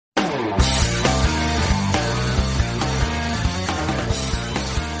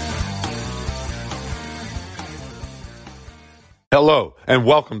Hello, and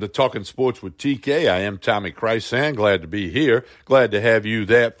welcome to Talking Sports with TK. I am Tommy Krysan. Glad to be here. Glad to have you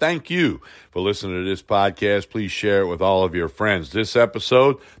there. Thank you for listening to this podcast. Please share it with all of your friends. This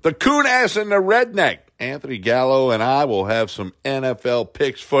episode, the Coon Ass and the Redneck. Anthony Gallo and I will have some NFL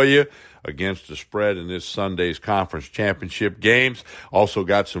picks for you against the spread in this Sunday's conference championship games. Also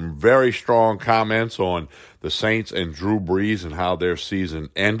got some very strong comments on the Saints and Drew Brees and how their season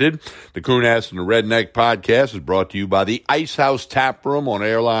ended. The Coon Ass and the Redneck podcast is brought to you by the Ice House Tap Room on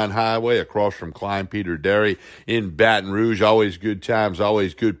Airline Highway across from Klein Peter Dairy in Baton Rouge. Always good times,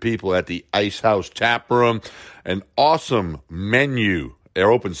 always good people at the Ice House Tap Room. An awesome menu. They're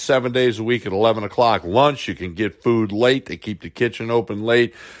open 7 days a week at 11 o'clock lunch. You can get food late. They keep the kitchen open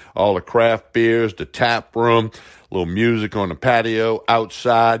late. All the craft beers, the tap room, a little music on the patio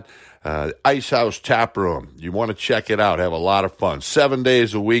outside. Ice House Tap Room. You want to check it out. Have a lot of fun. 7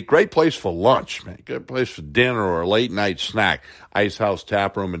 days a week. Great place for lunch, man. Good place for dinner or a late night snack. Ice House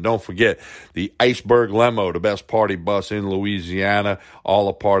Tap Room. And don't forget the Iceberg Limo, the best party bus in Louisiana. All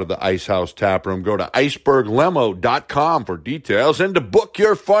a part of the Ice House Tap Room. Go to iceberglimo.com for details and to book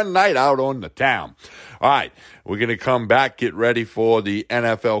your fun night out on the town. All right. We're going to come back, get ready for the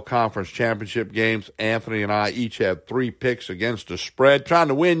NFL Conference Championship games. Anthony and I each have 3 picks against the spread, trying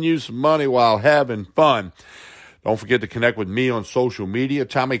to win you some money while having fun. Don't forget to connect with me on social media,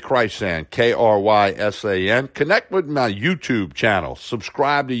 Tommy Krysan, Krysan. Connect with my YouTube channel.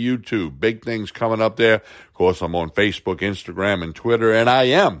 Subscribe to YouTube. Big things coming up there. Of course, I'm on Facebook, Instagram, and Twitter, and I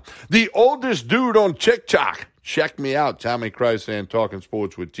am the oldest dude on TikTok. Check me out, Tommy Krysan, Talking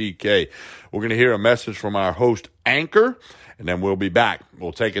Sports with TK. We're going to hear a message from our host, Anchor, and then we'll be back.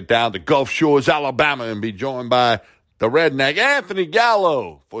 We'll take it down to Gulf Shores, Alabama, and be joined by the redneck, Anthony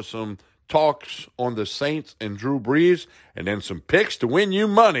Gallo, for some talks on the Saints and Drew Brees, and then some picks to win you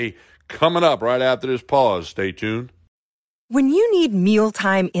money coming up right after this pause. Stay tuned. When you need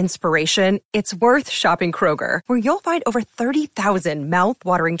mealtime inspiration, it's worth shopping Kroger, where you'll find over 30,000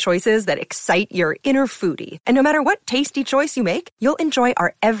 mouth-watering choices that excite your inner foodie. And no matter what tasty choice you make, you'll enjoy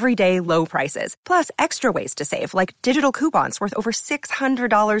our everyday low prices, plus extra ways to save, like digital coupons worth over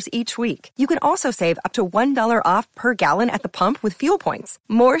 $600 each week. You can also save up to $1 off per gallon at the pump with fuel points.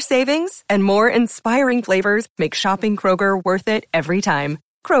 More savings and more inspiring flavors make shopping Kroger worth it every time.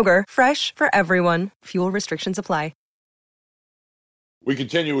 Kroger, fresh for everyone. Fuel restrictions apply. We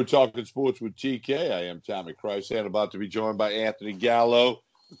continue with Talking Sports with TK. I am Tommy Krysan, about to be joined by Anthony Gallo,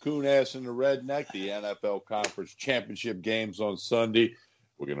 the Coon Ass and the Redneck, the NFL Conference Championship games on Sunday.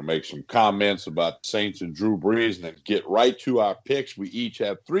 We're going to make some comments about Saints and Drew Brees and then get right to our picks. We each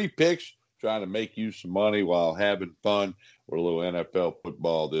have 3 picks, trying to make you some money while having fun with a little NFL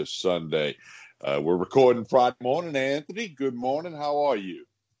football this Sunday. We're recording Friday morning. Anthony, good morning. How are you?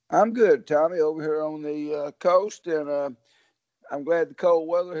 I'm good, Tommy, over here on the coast, and I'm glad the cold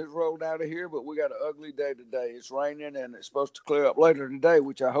weather has rolled out of here, but we got an ugly day today. It's raining, and it's supposed to clear up later today,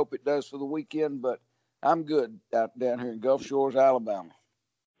 which I hope it does for the weekend, but I'm good out down here in Gulf Shores, Alabama.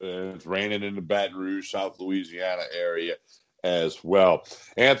 It's raining in the Baton Rouge, South Louisiana area as well.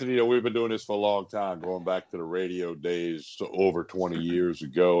 Anthony, we've been doing this for a long time, going back to the radio days over 20 years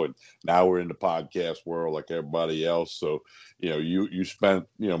ago, and now we're in the podcast world like everybody else. So, you spent,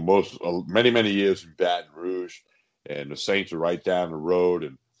 many years in Baton Rouge. And the Saints are right down the road,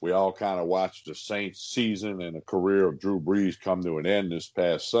 and we all kind of watched the Saints season and the career of Drew Brees come to an end this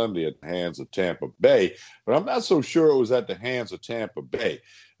past Sunday at the hands of Tampa Bay. But I'm not so sure it was at the hands of Tampa Bay.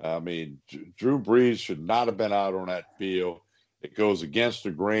 I mean, Drew Brees should not have been out on that field. It goes against the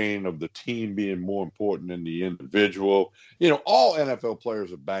grain of the team being more important than the individual. All NFL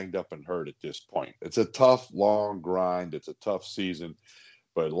players are banged up and hurt at this point. It's a tough, long grind. It's a tough season.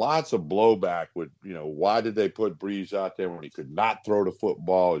 But lots of blowback with, why did they put Brees out there when he could not throw the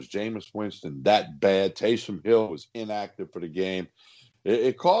football? Is Jameis Winston that bad? Taysom Hill was inactive for the game.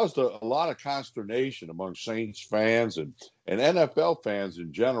 It caused a lot of consternation among Saints fans and NFL fans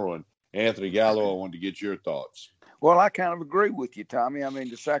in general. And Anthony Gallo, I wanted to get your thoughts. Well, I kind of agree with you, Tommy. I mean,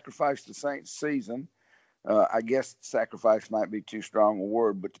 to sacrifice the Saints season, I guess sacrifice might be too strong a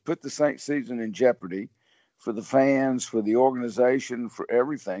word, but to put the Saints season in jeopardy, for the fans, for the organization, for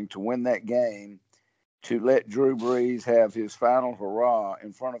everything, to win that game, to let Drew Brees have his final hurrah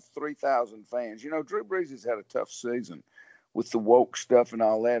in front of 3,000 fans. Drew Brees has had a tough season with the woke stuff and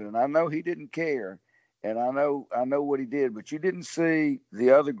all that, and I know he didn't care, and I know what he did, but you didn't see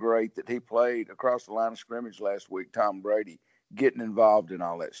the other great that he played across the line of scrimmage last week, Tom Brady, getting involved in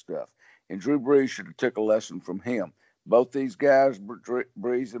all that stuff. And Drew Brees should have took a lesson from him. Both these guys,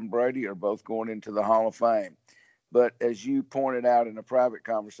 Brees and Brady, are both going into the Hall of Fame. But as you pointed out in a private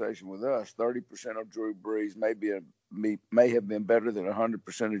conversation with us, 30% of Drew Brees may have been better than 100%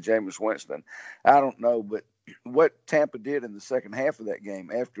 of Jameis Winston. I don't know, but what Tampa did in the second half of that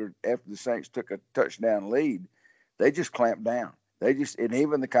game, after the Saints took a touchdown lead, they just clamped down. And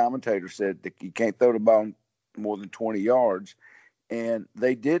even the commentator said that you can't throw the ball more than 20 yards, and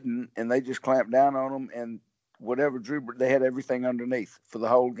they didn't, and they just clamped down on them. And whatever they had everything underneath for the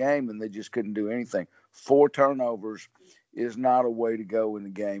whole game, and they just couldn't do anything. 4 turnovers is not a way to go in the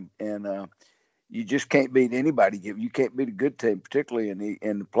game, and you just can't beat anybody. You can't beat a good team, particularly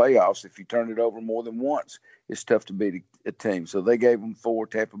in the playoffs. If you turn it over more than once, it's tough to beat a team. So they gave them 4.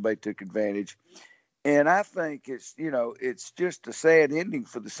 Tampa Bay took advantage, and I think it's just a sad ending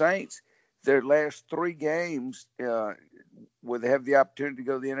for the Saints. Their last 3 games, where they have the opportunity to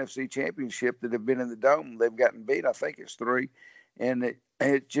go to the NFC Championship that have been in the Dome, they've gotten beat. I think it's 3. And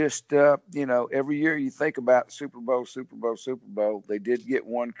it just, every year you think about Super Bowl. They did get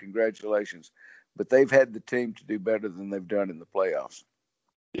one. Congratulations. But they've had the team to do better than they've done in the playoffs.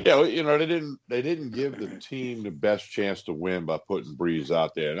 Yeah, they didn't give the team the best chance to win by putting Brees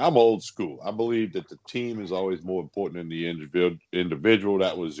out there. And I'm old school. I believe that the team is always more important than the individual.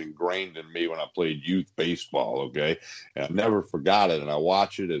 That was ingrained in me when I played youth baseball, okay? And I never forgot it, and I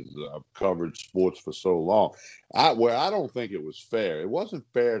watch it as I've covered sports for so long. Where I don't think it was fair, it wasn't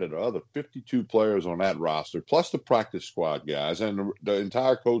fair to the other 52 players on that roster, plus the practice squad guys and the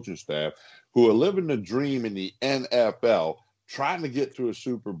entire coaching staff who are living the dream in the NFL, trying to get to a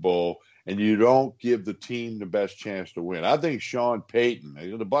Super Bowl, and you don't give the team the best chance to win. I think Sean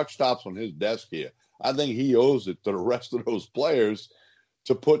Payton, the buck stops on his desk here. I think he owes it to the rest of those players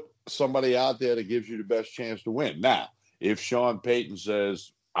to put somebody out there that gives you the best chance to win. Now, if Sean Payton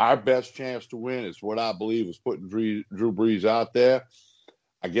says our best chance to win is what I believe is putting Drew Brees out there,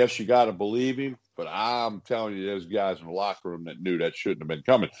 I guess you got to believe him. But I'm telling you, there's guys in the locker room that knew that shouldn't have been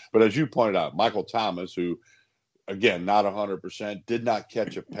coming. But as you pointed out, Michael Thomas, who, again, not 100%, did not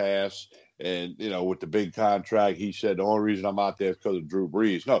catch a pass. And, with the big contract, he said, the only reason I'm out there is because of Drew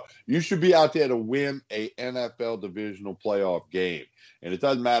Brees. No, you should be out there to win a NFL divisional playoff game. And it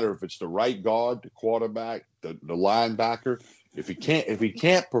doesn't matter if it's the right guard, the quarterback, the linebacker. If he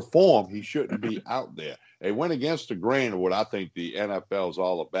can't perform, he shouldn't be out there. They went against the grain of what I think the NFL is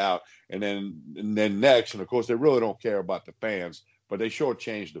all about. And then next, and of course, they really don't care about the fans, but they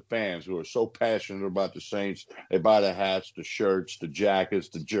shortchanged the fans who are so passionate about the Saints. They buy the hats, the shirts, the jackets,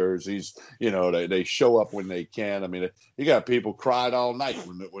 the jerseys. They show up when they can. I mean, you got people cried all night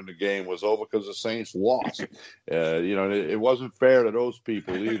when the game was over because the Saints lost. It wasn't fair to those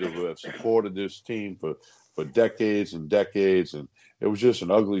people either who have supported this team for decades and decades, and it was just an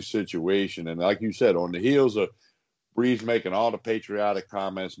ugly situation. And like you said, on the heels of Brees making all the patriotic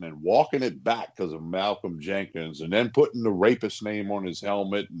comments and then walking it back because of Malcolm Jenkins, and then putting the rapist name on his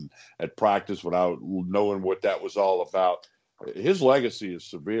helmet and at practice without knowing what that was all about, his legacy is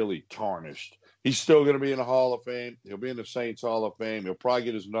severely tarnished. He's still going to be in the Hall of Fame. He'll be in the Saints Hall of Fame. He'll probably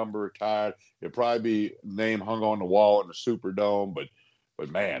get his number retired. He'll probably be name hung on the wall in the Superdome.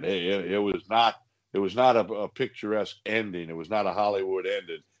 But man, it was not. It was not a picturesque ending. It was not a Hollywood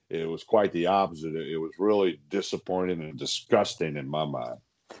ending. It was quite the opposite. It was really disappointing and disgusting in my mind.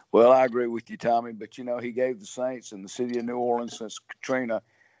 Well, I agree with you, Tommy. But, he gave the Saints and the city of New Orleans since Katrina.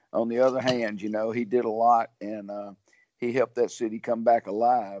 On the other hand, he did a lot, and he helped that city come back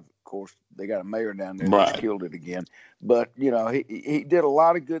alive. Of course, they got a mayor down there that's killed it again. But, he did a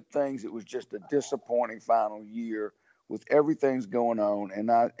lot of good things. It was just a disappointing final year with everything's going on.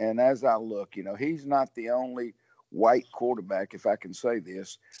 And as I look, he's not the only white quarterback, if I can say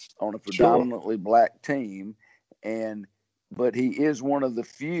this, on a predominantly black team. But he is one of the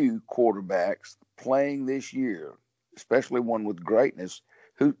few quarterbacks playing this year, especially one with greatness,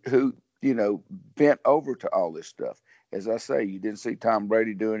 who bent over to all this stuff. As I say, you didn't see Tom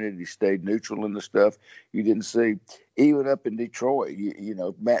Brady doing it. He stayed neutral in the stuff. You didn't see, even up in Detroit,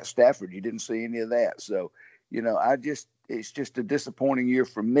 Matt Stafford, you didn't see any of that. So, it's just a disappointing year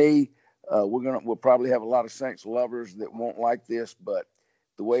for me. We'll probably have a lot of Saints lovers that won't like this, but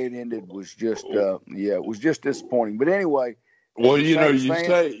the way it ended was just, it was just disappointing. But anyway. Well, you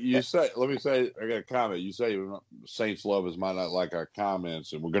say, let me say, I got a comment. You say Saints lovers might not like our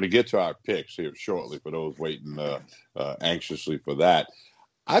comments, and we're going to get to our picks here shortly for those waiting anxiously for that.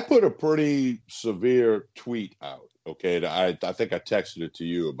 I put a pretty severe tweet out. Okay, I think I texted it to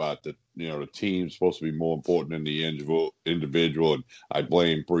you about the team's supposed to be more important than the individual, and I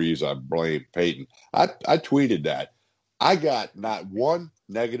blame Brees, I blame Payton. I tweeted that. I got not one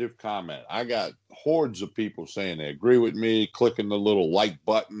negative comment. I got hordes of people saying they agree with me, clicking the little like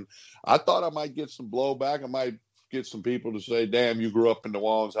button. I thought I might get some blowback. I might get some people to say, damn, you grew up in New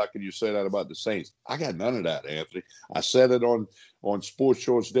Orleans. How can you say that about the Saints? I got none of that, Anthony. I said it on Sports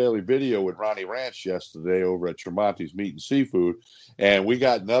Shorts Daily Video with Ronnie Ranch yesterday over at Tremonti's Meat and Seafood, and we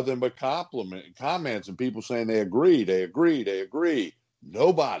got nothing but comments and people saying they agree.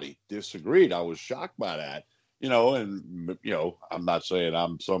 Nobody disagreed. I was shocked by that. And I'm not saying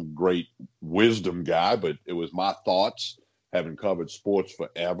I'm some great wisdom guy, but it was my thoughts, having covered sports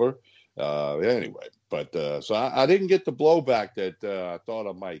forever. Anyway, but so I didn't get the blowback that I thought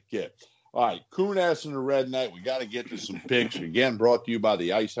I might get. All right, Coon-Ass and the Redneck. We got to get to some picks. Again, brought to you by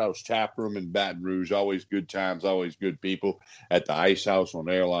the Ice House Tap Room in Baton Rouge. Always good times, always good people at the Ice House on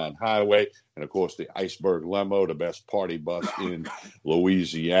Airline Highway. And, of course, the Iceberg Limo, the best party bus in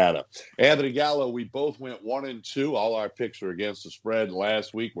Louisiana. Anthony Gallo, we both went 1-2. All our picks are against the spread.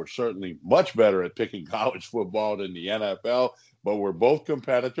 Last week, we're certainly much better at picking college football than the NFL, but we're both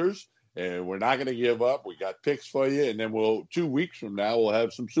competitors. And we're not going to give up. We got picks for you. And then 2 weeks from now, we'll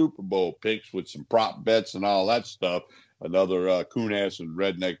have some Super Bowl picks with some prop bets and all that stuff. Another Coon-Ass and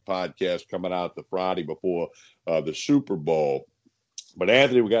Redneck podcast coming out the Friday before the Super Bowl. But,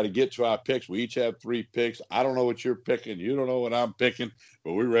 Anthony, we got to get to our picks. We each have 3 picks. I don't know what you're picking. You don't know what I'm picking,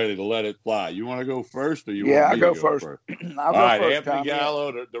 but we're ready to let it fly. You want to go first or you want me to go first? I'll go first, Anthony Tommy.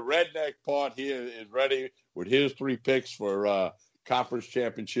 Gallo, the Redneck part here is ready with his 3 picks for Conference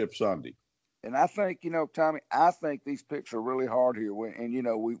Championship Sunday. And I think, Tommy, I think these picks are really hard here.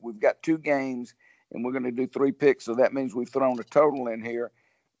 We've got 2 games, and we're going to do 3 picks, so that means we've thrown a total in here.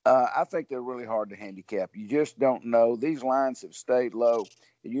 I think they're really hard to handicap. You just don't know. These lines have stayed low.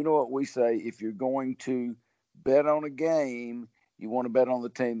 And you know what we say, if you're going to bet on a game, you want to bet on the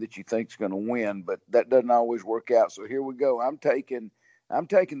team that you think is going to win, but that doesn't always work out. So here we go. I'm taking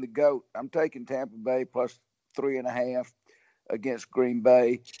the GOAT. I'm taking Tampa Bay plus 3.5 against Green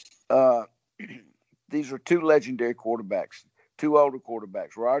Bay. These are 2 legendary quarterbacks, 2 older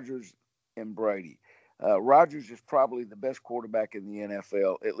quarterbacks, Rodgers and Brady. Rodgers is probably the best quarterback in the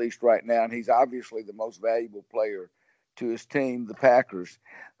NFL, at least right now, and he's obviously the most valuable player to his team, the Packers.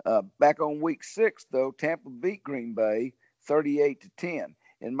 Back on week 6, though, Tampa beat Green Bay 38-10.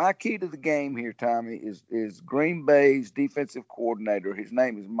 And my key to the game here, Tommy, is Green Bay's defensive coordinator. His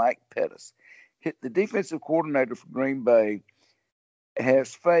name is Mike Pettis. The defensive coordinator for Green Bay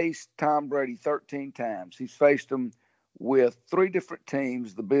has faced Tom Brady 13 times. He's faced him with 3 different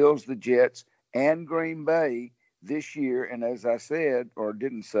teams, the Bills, the Jets, and Green Bay this year. And as I said, or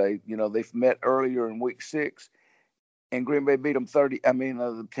didn't say, they've met earlier in week 6, and Green Bay beat them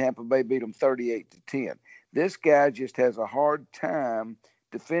Tampa Bay beat them 38-10. This guy just has a hard time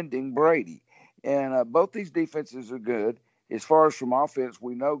defending Brady. And both these defenses are good. As far as from offense,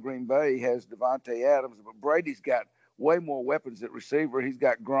 we know Green Bay has Devontae Adams, but Brady's got way more weapons at receiver. He's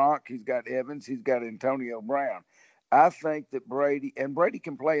got Gronk, he's got Evans, he's got Antonio Brown. I think that Brady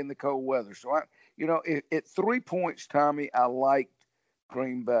can play in the cold weather. So, at 3 points, Tommy, I liked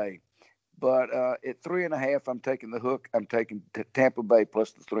Green Bay. But at 3.5, I'm taking the hook. I'm taking Tampa Bay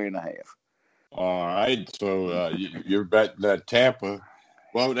plus the 3.5. All right. So you're betting that Tampa.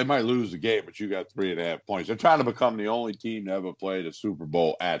 Well, they might lose the game, but you got 3.5 points. They're trying to become the only team to ever play the Super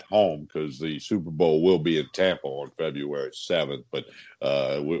Bowl at home because the Super Bowl will be in Tampa on February 7th. But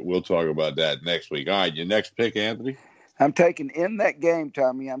we'll talk about that next week. All right, your next pick, Anthony? I'm taking in that game,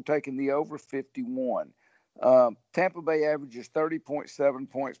 Tommy, I'm taking the over 51. Tampa Bay averages 30.7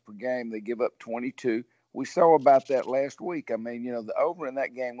 points per game. They give up 22. We saw about that last week. The over in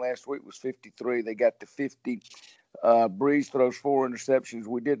that game last week was 53. They got to 50. Breeze throws 4 interceptions.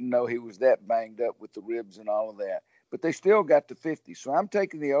 We didn't know he was that banged up with the ribs and all of that, but they still got to 50. So I'm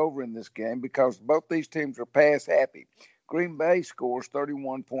taking the over in this game because both these teams are pass happy. Green Bay scores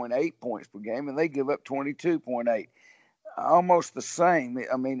 31.8 points per game, and they give up 22.8. Almost the same.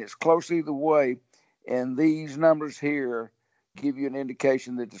 It's close either way, and these numbers here give you an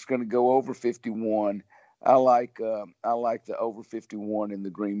indication that it's going to go over 51. I like the over 51 in the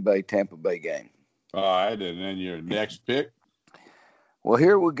Green Bay Tampa Bay game. All right, and then your next pick? Well,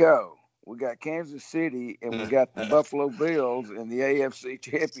 here we go. We got Kansas City, and we got the Buffalo Bills in the AFC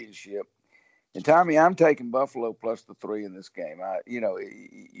Championship. And, Tommy, I'm taking Buffalo plus the 3 in this game.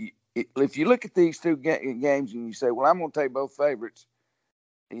 If you look at these 2 games and you say, well, I'm going to take both favorites,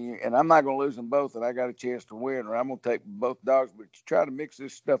 and I'm not going to lose them both, and I got a chance to win, or I'm going to take both dogs, but you try to mix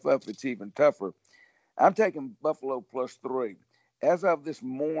this stuff up, it's even tougher. I'm taking Buffalo plus 3. As of this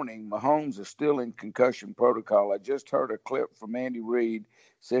morning, Mahomes is still in concussion protocol. I just heard a clip from Andy Reid,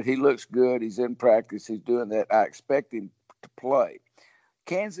 said he looks good. He's in practice. He's doing that. I expect him to play.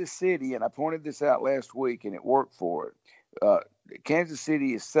 Kansas City, and I pointed this out last week, and it worked for it. Kansas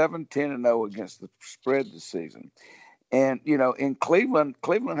City is 7-10-0 against the spread this season. And, in Cleveland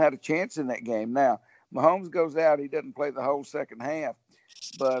had a chance in that game. Now, Mahomes goes out. He doesn't play the whole second half.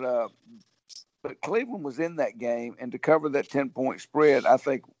 But Cleveland was in that game. And to cover that 10-point spread, I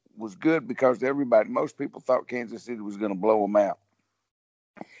think was good because most people thought Kansas City was going to blow them out.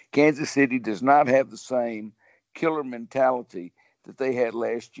 Kansas City does not have the same killer mentality that they had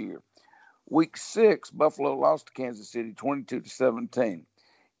last year. Week 6, Buffalo lost to Kansas City 22-17.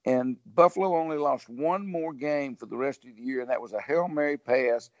 And Buffalo only lost one more game for the rest of the year, and that was a Hail Mary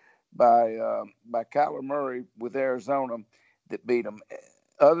pass by Kyler Murray with Arizona that beat them.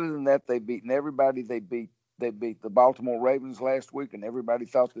 Other than that, they've beaten everybody. They beat the Baltimore Ravens last week, and everybody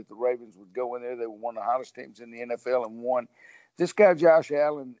thought that the Ravens would go in there. They were one of the hottest teams in the NFL and won. This guy Josh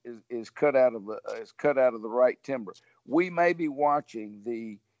Allen is cut out of the right timber. We may be watching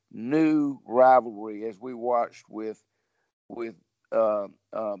the new rivalry as we watched with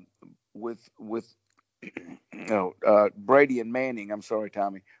Brady and Manning. I'm sorry,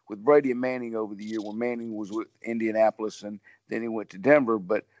 Tommy. With Brady and Manning over the year when Manning was with Indianapolis and then he went to Denver.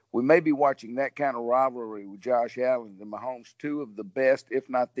 But we may be watching that kind of rivalry with Josh Allen and Mahomes, two of the best, if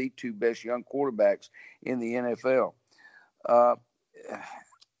not the two best young quarterbacks in the NFL.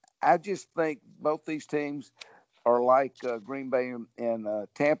 I just think both these teams are like Green Bay and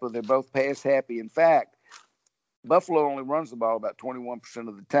Tampa. They're both pass happy. In fact, Buffalo only runs the ball about 21%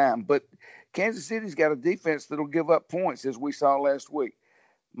 of the time, but Kansas City's got a defense that'll give up points, as we saw last week.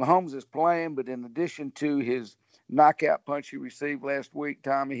 Mahomes is playing, but in addition to his knockout punch he received last week,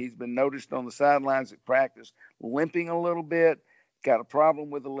 Tommy, he's been noticed on the sidelines at practice, limping a little bit, got a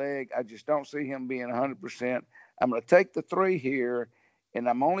problem with the leg. I just don't see him being 100%. I'm going to take the 3 here, and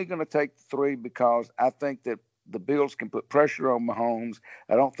I'm only going to take the 3 because I think that the Bills can put pressure on Mahomes.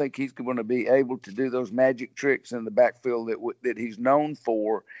 I don't think he's going to be able to do those magic tricks in the backfield that he's known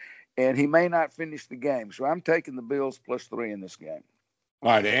for, and he may not finish the game. So I'm taking the Bills plus 3 in this game.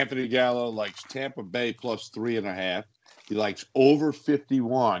 All right, Anthony Gallo likes Tampa Bay plus 3.5. He likes over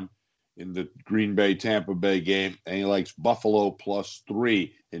 51 in the Green Bay-Tampa Bay game, and he likes Buffalo plus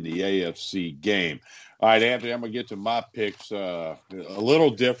 3 in the AFC game. All right, Anthony, I'm going to get to my picks. A little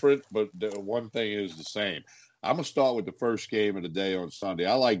different, but one thing is the same. I'm going to start with the first game of the day on Sunday.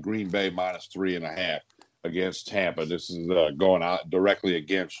 I like Green Bay minus 3.5 against Tampa. This is going out directly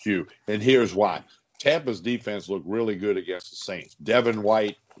against you, and here's why. Tampa's defense looked really good against the Saints. Devin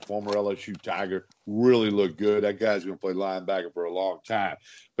White, former LSU Tiger, really looked good. That guy's going to play linebacker for a long time.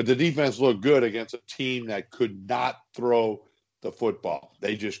 But the defense looked good against a team that could not throw the football.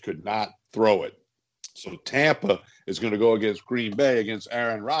 They just could not throw it. So Tampa is going to go against Green Bay, against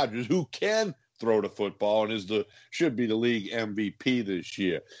Aaron Rodgers, who can throw the football and should be the league MVP this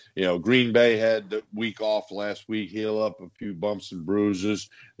year. Green Bay had the week off last week, heal up a few bumps and bruises.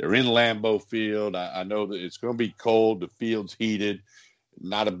 They're in Lambeau Field. I know that it's going to be cold. The field's heated.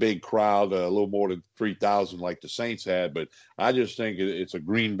 Not a big crowd, a little more than 3,000 like the Saints had, but I just think it's a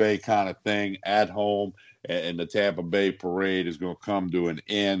Green Bay kind of thing at home, and the Tampa Bay parade is going to come to an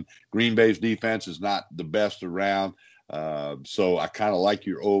end. Green Bay's defense is not the best around. So I kind of like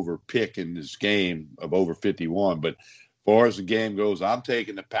your over pick in this game of over 51. But as far as the game goes, I'm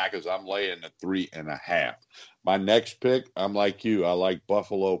taking the Packers. I'm laying the 3.5. My next pick, I'm like you. I like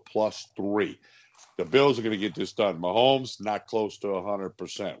Buffalo plus 3. The Bills are going to get this done. Mahomes, not close to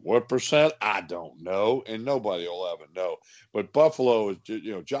 100%. What percent? I don't know, and nobody will ever know. But Buffalo is,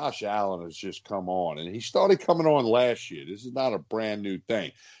 Josh Allen has just come on, and he started coming on last year. This is not a brand new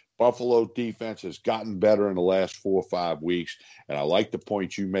thing. Buffalo defense has gotten better in the last 4 or 5 weeks, and I like the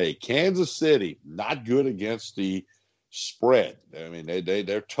point you made. Kansas City, not good against the spread. I mean,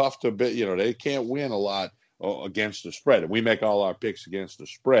 they're tough to bet. They can't win a lot against the spread, and we make all our picks against the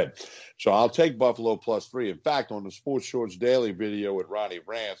spread. So I'll take Buffalo plus 3. In fact, on the Sports Shorts Daily video with Ronnie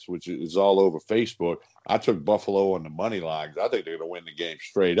Rance, which is all over Facebook, I took Buffalo on the money lines. I think they're going to win the game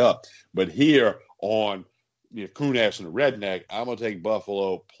straight up. But here on Kunas and the Redneck, I'm going to take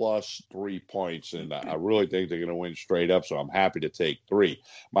Buffalo plus 3 points, and I really think they're going to win straight up, so I'm happy to take 3.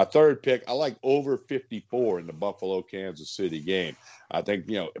 My third pick, I like over 54 in the Buffalo-Kansas City game. I think,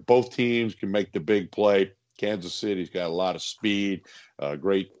 both teams can make the big play. Kansas City's got a lot of speed,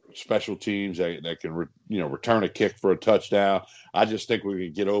 great special teams that can return a kick for a touchdown. I just think we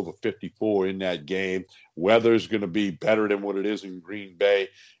can get over 54 in that game. Weather's going to be better than what it is in Green Bay.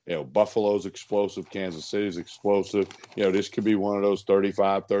 Buffalo's explosive, Kansas City's explosive. This could be one of those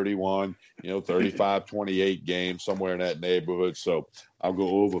 35-31, 35-28 games, somewhere in that neighborhood. So I'll go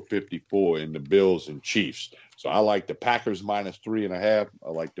over 54 in the Bills and Chiefs. So I like the Packers -3.5. I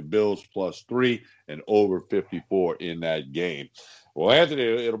like the Bills +3 and over 54 in that game. Well, Anthony,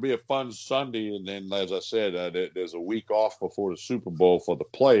 it'll be a fun Sunday. And then, as I said, there's a week off before the Super Bowl for the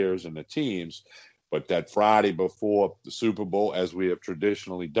players and the teams. But that Friday before the Super Bowl, as we have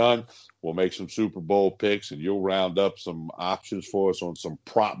traditionally done, we'll make some Super Bowl picks, and you'll round up some options for us on some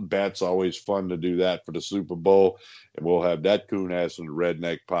prop bets. Always fun to do that for the Super Bowl. And we'll have that Coon Ass and the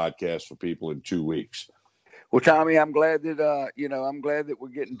Redneck podcast for people in 2 weeks. Well, Tommy, I'm glad that we're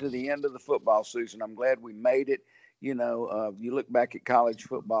getting to the end of the football season. I'm glad we made it. You look back at college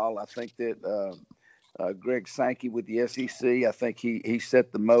football, I think that Greg Sankey with the SEC, I think he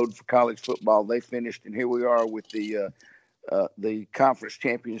set the mode for college football. They finished, and here we are with the conference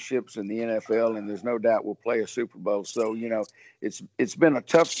championships in the NFL, and there's no doubt we'll play a Super Bowl. So, it's been a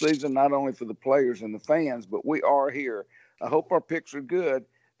tough season, not only for the players and the fans, but we are here. I hope our picks are good.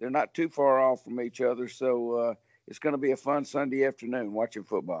 They're not too far off from each other. So it's going to be a fun Sunday afternoon watching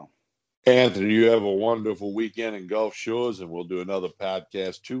football. Anthony, you have a wonderful weekend in Gulf Shores, and we'll do another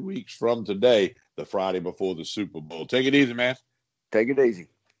podcast 2 weeks from today, the Friday before the Super Bowl. Take it easy, man. Take it easy.